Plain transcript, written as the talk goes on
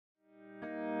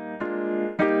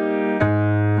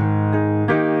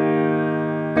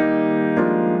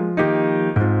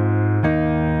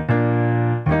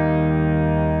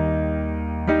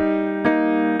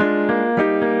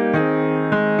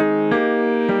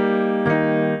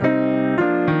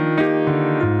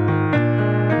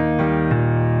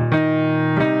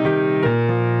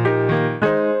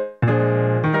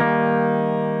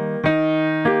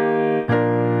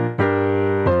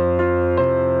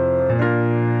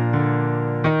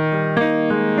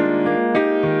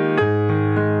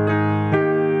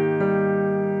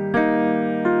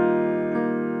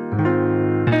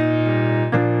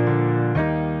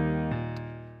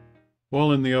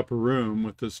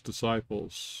with his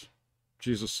disciples,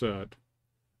 Jesus said,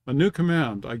 "A new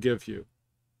command I give you,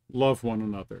 love one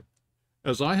another.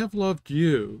 As I have loved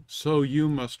you, so you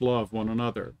must love one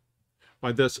another.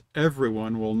 By this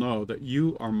everyone will know that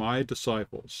you are my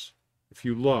disciples, if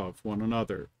you love one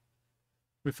another."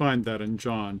 We find that in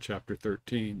John chapter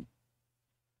 13.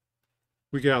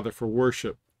 We gather for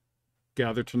worship,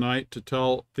 gather tonight to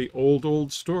tell the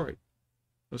old story,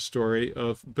 a story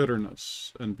of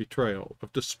bitterness and betrayal,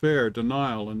 of despair,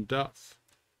 denial, and death.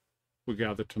 We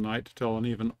gather tonight to tell an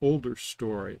even older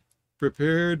story,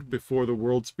 prepared before the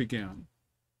worlds began,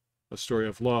 a story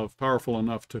of love powerful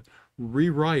enough to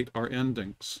rewrite our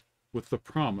endings with the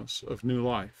promise of new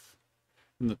life.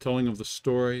 In the telling of the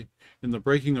story, in the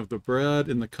breaking of the bread,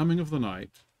 in the coming of the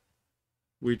night,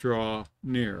 we draw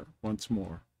near once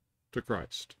more to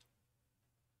Christ.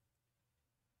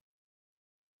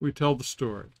 We tell the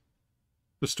story.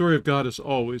 The story of God is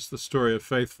always the story of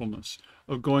faithfulness,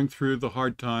 of going through the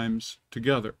hard times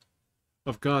together,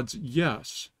 of God's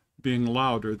yes being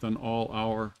louder than all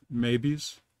our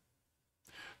maybes.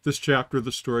 This chapter of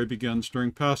the story begins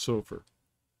during Passover,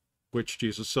 which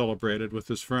Jesus celebrated with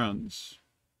his friends.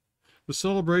 The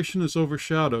celebration is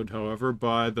overshadowed, however,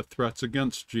 by the threats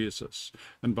against Jesus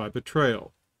and by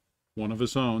betrayal, one of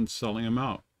his own selling him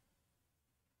out.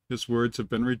 His words have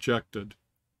been rejected.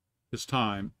 His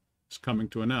time is coming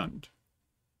to an end.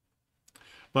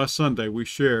 Last Sunday we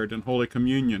shared in Holy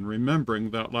Communion, remembering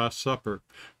that Last Supper,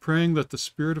 praying that the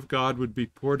Spirit of God would be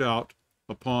poured out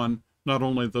upon not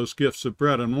only those gifts of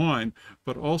bread and wine,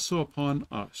 but also upon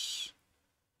us,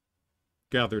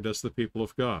 gathered as the people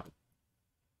of God.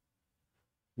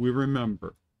 We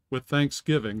remember with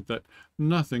thanksgiving that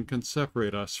nothing can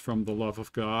separate us from the love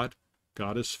of God.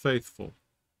 God is faithful,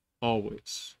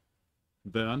 always,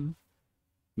 then,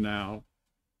 now,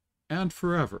 and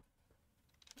forever.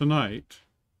 Tonight,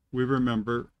 we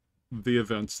remember the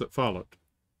events that followed.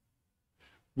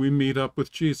 We meet up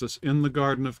with Jesus in the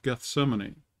Garden of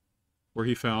Gethsemane, where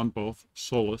he found both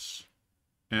solace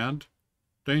and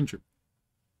danger.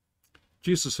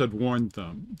 Jesus had warned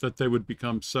them that they would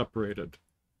become separated,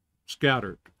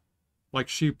 scattered, like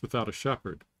sheep without a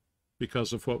shepherd,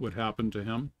 because of what would happen to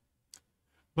him.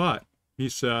 But, he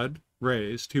said,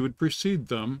 raised, he would precede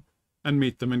them and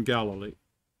meet them in Galilee.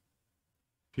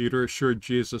 Peter assured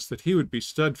Jesus that he would be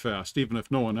steadfast even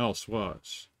if no one else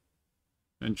was.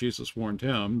 And Jesus warned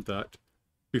him that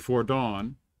before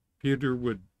dawn, Peter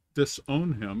would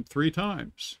disown him 3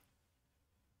 times.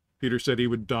 Peter said he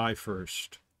would die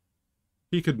first.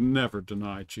 He could never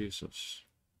deny Jesus.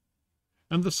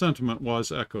 And the sentiment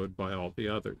was echoed by all the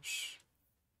others.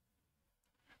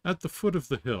 At the foot of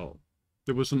the hill,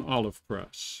 there was an olive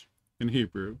press, in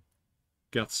Hebrew,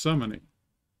 Gethsemane.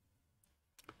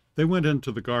 They went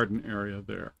into the garden area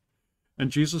there, and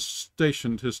Jesus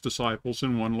stationed his disciples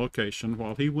in one location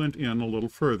while he went in a little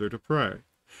further to pray.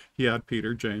 He had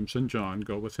Peter, James, and John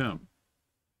go with him.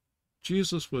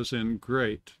 Jesus was in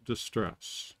great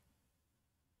distress.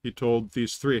 He told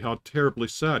these 3 how terribly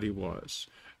sad he was,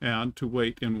 and to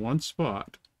wait in one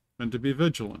spot and to be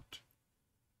vigilant.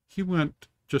 He went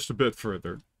just a bit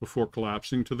further before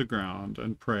collapsing to the ground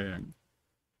and praying.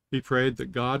 He prayed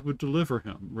that God would deliver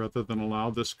him rather than allow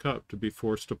this cup to be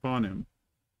forced upon him.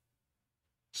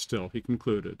 Still, he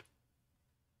concluded,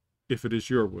 "If it is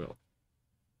your will."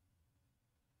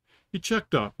 He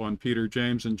checked up on Peter,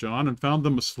 James, and John and found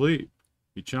them asleep.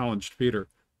 He challenged Peter,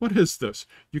 "What is this?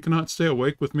 You cannot stay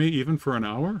awake with me even for an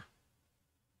hour?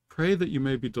 Pray that you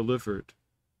may be delivered.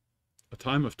 A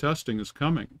time of testing is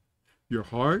coming. Your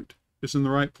heart is in the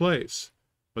right place,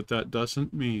 but that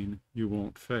doesn't mean you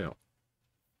won't fail."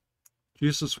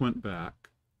 Jesus went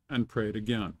back and prayed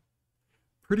again,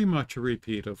 pretty much a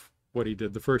repeat of what he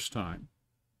did the first time,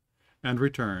 and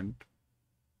returned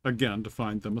again to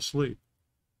find them asleep.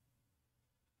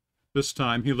 This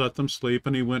time he let them sleep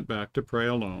and he went back to pray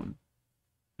alone,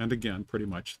 and again pretty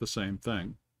much the same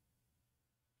thing.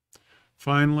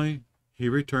 Finally, he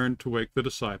returned to wake the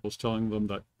disciples, telling them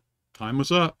that time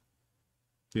was up.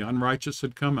 The unrighteous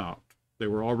had come out. They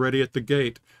were already at the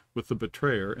gate with the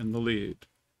betrayer in the lead.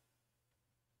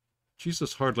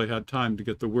 Jesus hardly had time to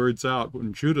get the words out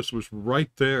when Judas was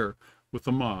right there with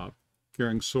the mob,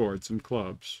 carrying swords and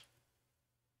clubs.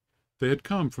 They had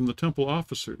come from the temple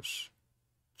officers.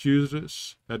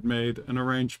 Judas had made an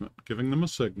arrangement, giving them a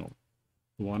signal.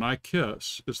 "The one I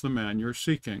kiss is the man you're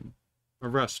seeking.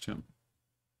 Arrest him."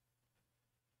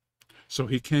 So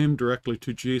he came directly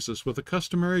to Jesus with a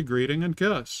customary greeting and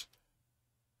kiss.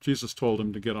 Jesus told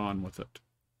him to get on with it.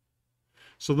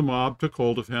 So the mob took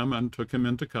hold of him and took him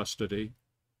into custody,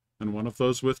 And one of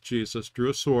those with Jesus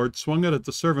drew a sword, swung it at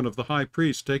the servant of the high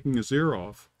priest, taking his ear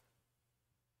off.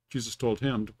 Jesus told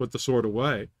him to put the sword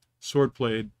away.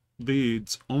 Swordplay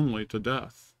leads only to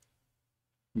death.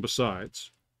 And besides,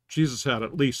 Jesus had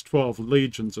at least 12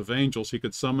 legions of angels he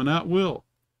could summon at will,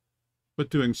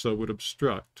 but doing so would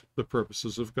obstruct the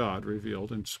purposes of God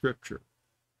revealed in Scripture.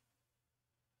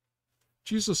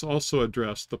 Jesus also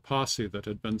addressed the posse that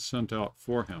had been sent out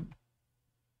for him.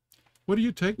 "What do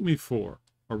you take me for?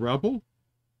 A rebel?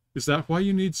 Is that why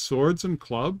you need swords and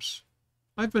clubs?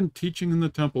 I've been teaching in the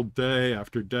temple day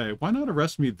after day. Why not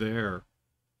arrest me there?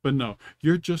 But no,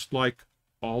 you're just like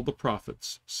all the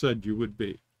prophets said you would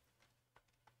be."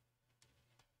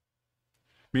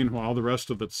 Meanwhile, the rest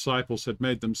of the disciples had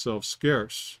made themselves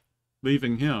scarce,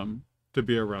 leaving him to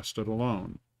be arrested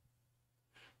alone.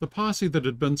 The posse that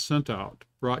had been sent out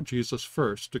brought Jesus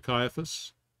first to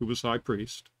Caiaphas, who was high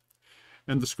priest,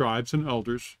 and the scribes and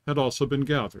elders had also been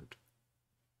gathered.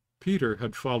 Peter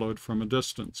had followed from a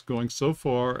distance, going so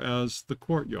far as the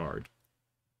courtyard,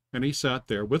 and he sat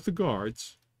there with the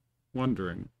guards,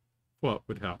 wondering what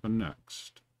would happen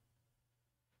next.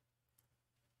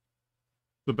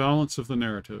 The balance of the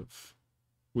narrative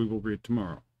we will read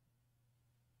tomorrow.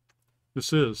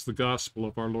 This is the gospel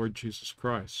of our Lord Jesus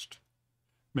Christ.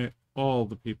 May all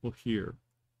the people hear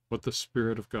what the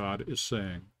Spirit of God is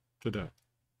saying today.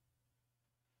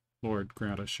 Lord,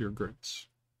 grant us your grace.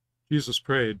 Jesus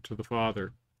prayed to the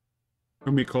Father,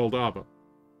 whom he called Abba.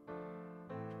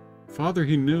 Father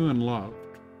he knew and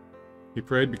loved. He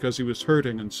prayed because he was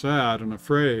hurting and sad and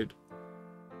afraid,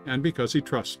 and because he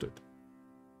trusted.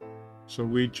 So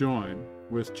we join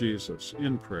with Jesus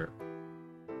in prayer.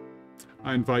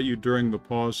 I invite you during the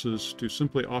pauses to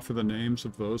simply offer the names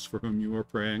of those for whom you are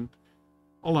praying,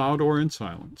 aloud or in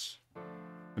silence.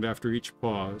 And after each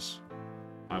pause,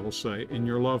 I will say, "In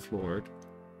your love, Lord,"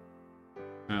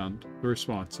 and the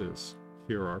response is,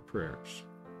 "Hear our prayers."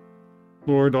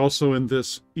 Lord, also in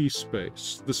this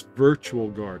e-space, this virtual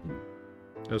garden,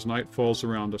 as night falls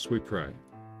around us, we pray.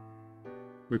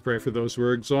 We pray for those who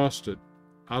are exhausted,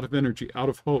 out of energy, out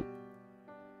of hope,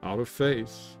 out of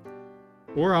faith,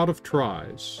 or out of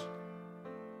tries.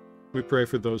 We pray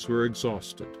for those who are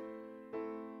exhausted.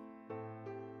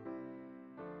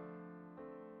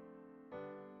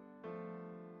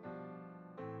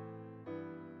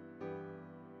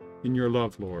 In your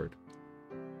love, Lord,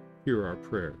 hear our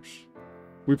prayers.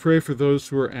 We pray for those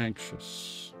who are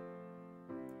anxious,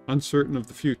 uncertain of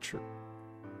the future,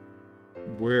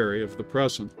 wary of the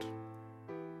present,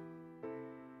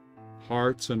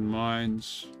 hearts and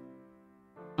minds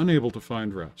unable to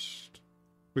find rest.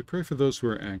 We pray for those who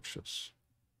are anxious.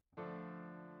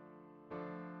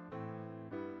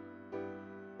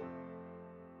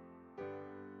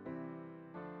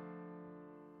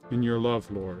 In your love,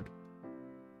 Lord,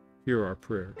 hear our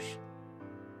prayers.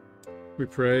 We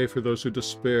pray for those who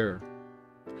despair,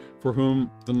 for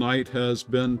whom the night has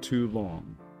been too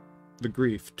long, the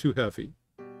grief too heavy,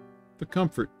 the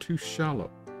comfort too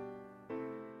shallow.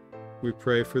 We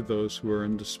pray for those who are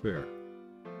in despair.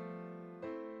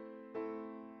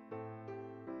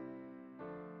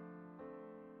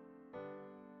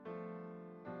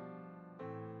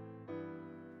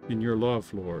 In your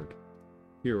love, Lord,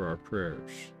 hear our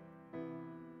prayers.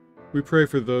 We pray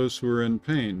for those who are in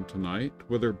pain tonight,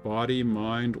 whether body,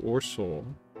 mind, or soul.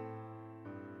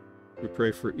 We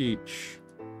pray for each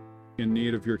in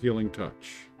need of your healing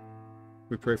touch.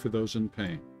 We pray for those in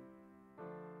pain.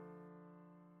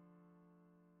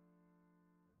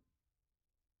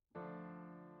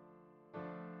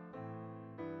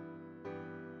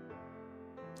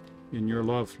 In your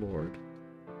love, Lord,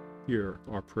 hear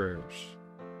our prayers.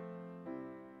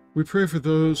 We pray for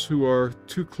those who are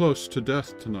too close to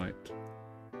death tonight,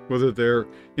 whether they're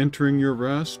entering your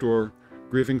rest or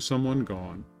grieving someone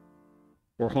gone,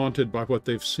 or haunted by what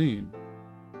they've seen.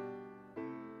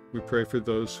 We pray for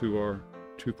those who are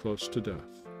too close to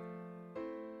death.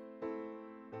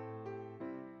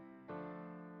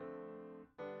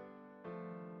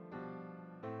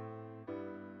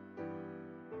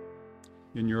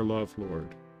 In your love,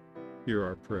 Lord, hear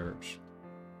our prayers.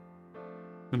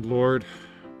 And Lord,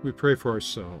 we pray for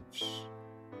ourselves,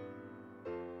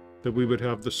 that we would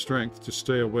have the strength to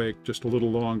stay awake just a little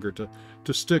longer,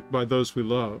 to stick by those we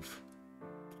love,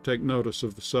 to take notice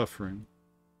of the suffering,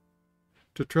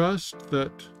 to trust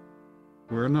that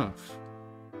we're enough.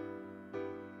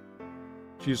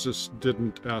 Jesus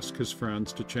didn't ask his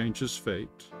friends to change his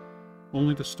fate,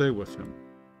 only to stay with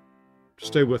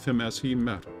him as he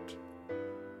met it.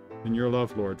 In your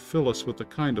love, Lord, fill us with the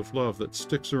kind of love that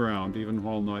sticks around even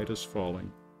while night is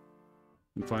falling.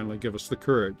 And finally, give us the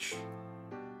courage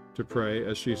to pray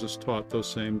as Jesus taught those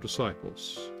same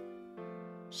disciples,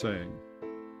 saying,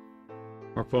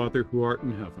 Our Father who art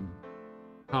in heaven,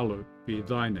 hallowed be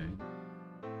thy name.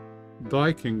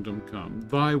 Thy kingdom come,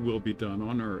 thy will be done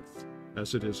on earth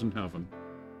as it is in heaven.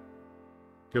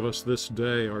 Give us this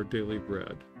day our daily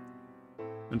bread,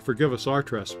 and forgive us our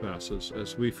trespasses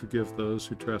as we forgive those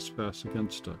who trespass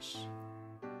against us.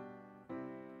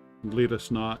 And lead us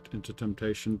not into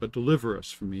temptation, but deliver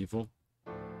us from evil.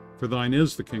 For thine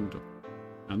is the kingdom,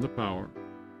 and the power,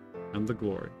 and the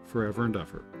glory, forever and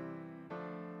ever.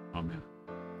 Amen.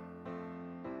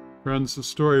 Friends, the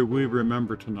story we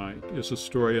remember tonight is a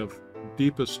story of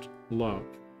deepest love.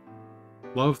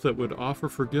 Love that would offer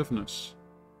forgiveness,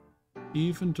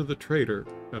 even to the traitor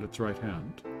at its right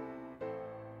hand.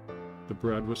 The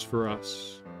bread was for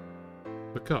us,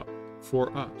 the cup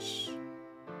for us,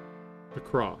 the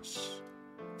cross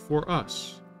for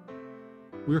us.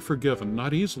 We are forgiven,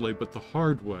 not easily, but the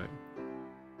hard way.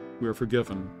 We are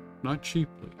forgiven, not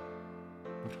cheaply,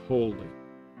 but wholly.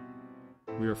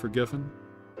 We are forgiven,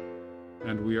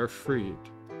 and we are freed.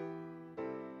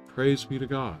 Praise be to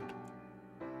God.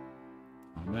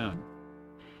 Amen.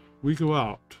 We go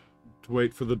out to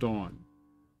wait for the dawn.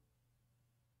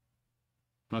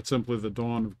 Not simply the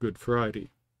dawn of Good Friday.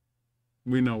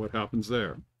 We know what happens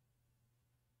there.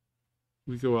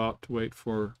 We go out to wait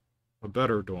for a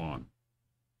better dawn.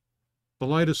 The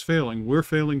light is failing. We're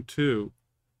failing too.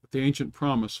 But the ancient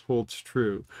promise holds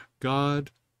true.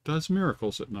 God does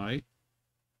miracles at night.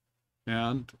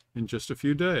 And in just a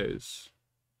few days,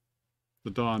 the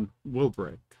dawn will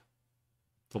break.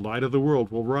 The light of the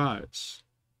world will rise.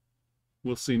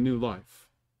 We'll see new life.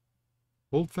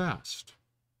 Hold fast.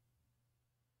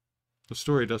 The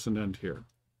story doesn't end here.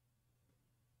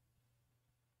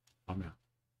 Amen.